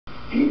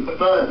Hey,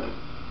 bud.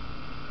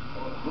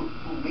 Who,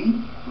 me?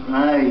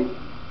 Right.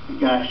 I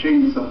gotta show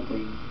you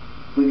something.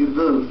 Look at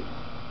this.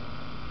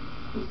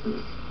 What's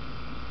this?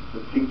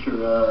 The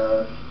picture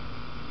of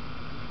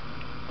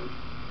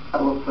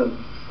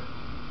elephants.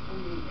 What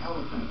do you mean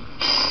elephants?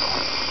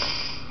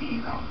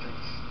 Me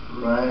elephants.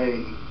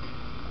 Right.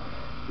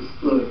 Just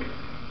look.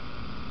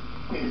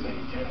 Wait a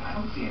second, Ted. I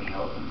don't see any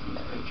elephants in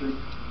this picture.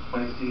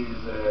 What I see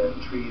is a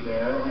tree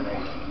there, and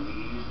I see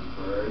leaves and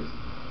birds,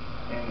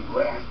 and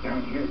grass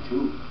down here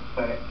too.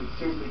 But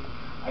seriously,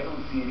 I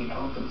don't see any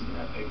elephants in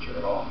that picture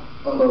at all.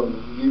 Oh,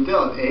 you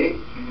don't, eh?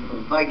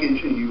 Mm-hmm. If I can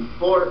show you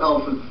 4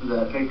 elephants in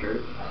that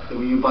picture, then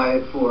will you buy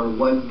it for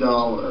 $1?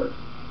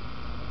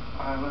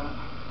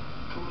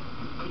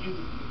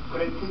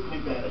 Could I please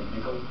make that a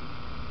nickel?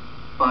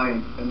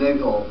 Fine, a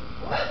nickel.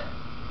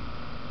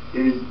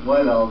 Here's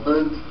 1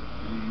 elephant.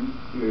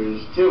 Mm-hmm.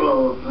 Here's 2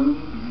 elephants.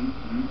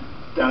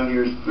 Mm-hmm. Down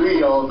here's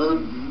 3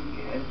 elephants. Mm-hmm.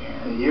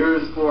 Yes, And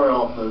here's 4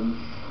 elephants.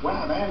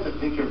 Wow, that is a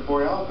picture of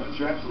 4 elephants.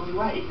 You're absolutely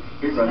right.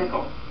 Here's a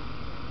nickel.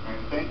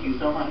 And thank you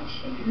so much.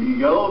 And here you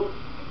go.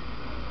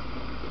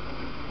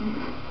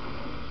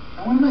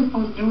 Now what am I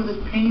supposed to do with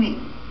this painting?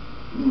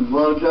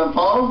 Well, John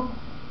Paul,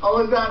 oh,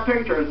 look at that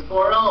picture. It's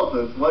 4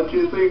 elephants. 1,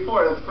 2, 3,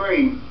 4. That's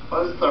great.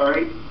 I'm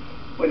sorry.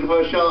 What do you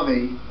want to show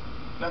me?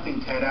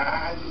 Nothing, Ted.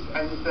 I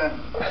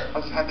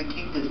just have to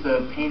keep this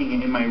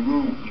painting in my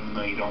room, even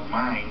though you don't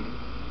mind.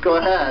 Go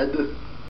ahead.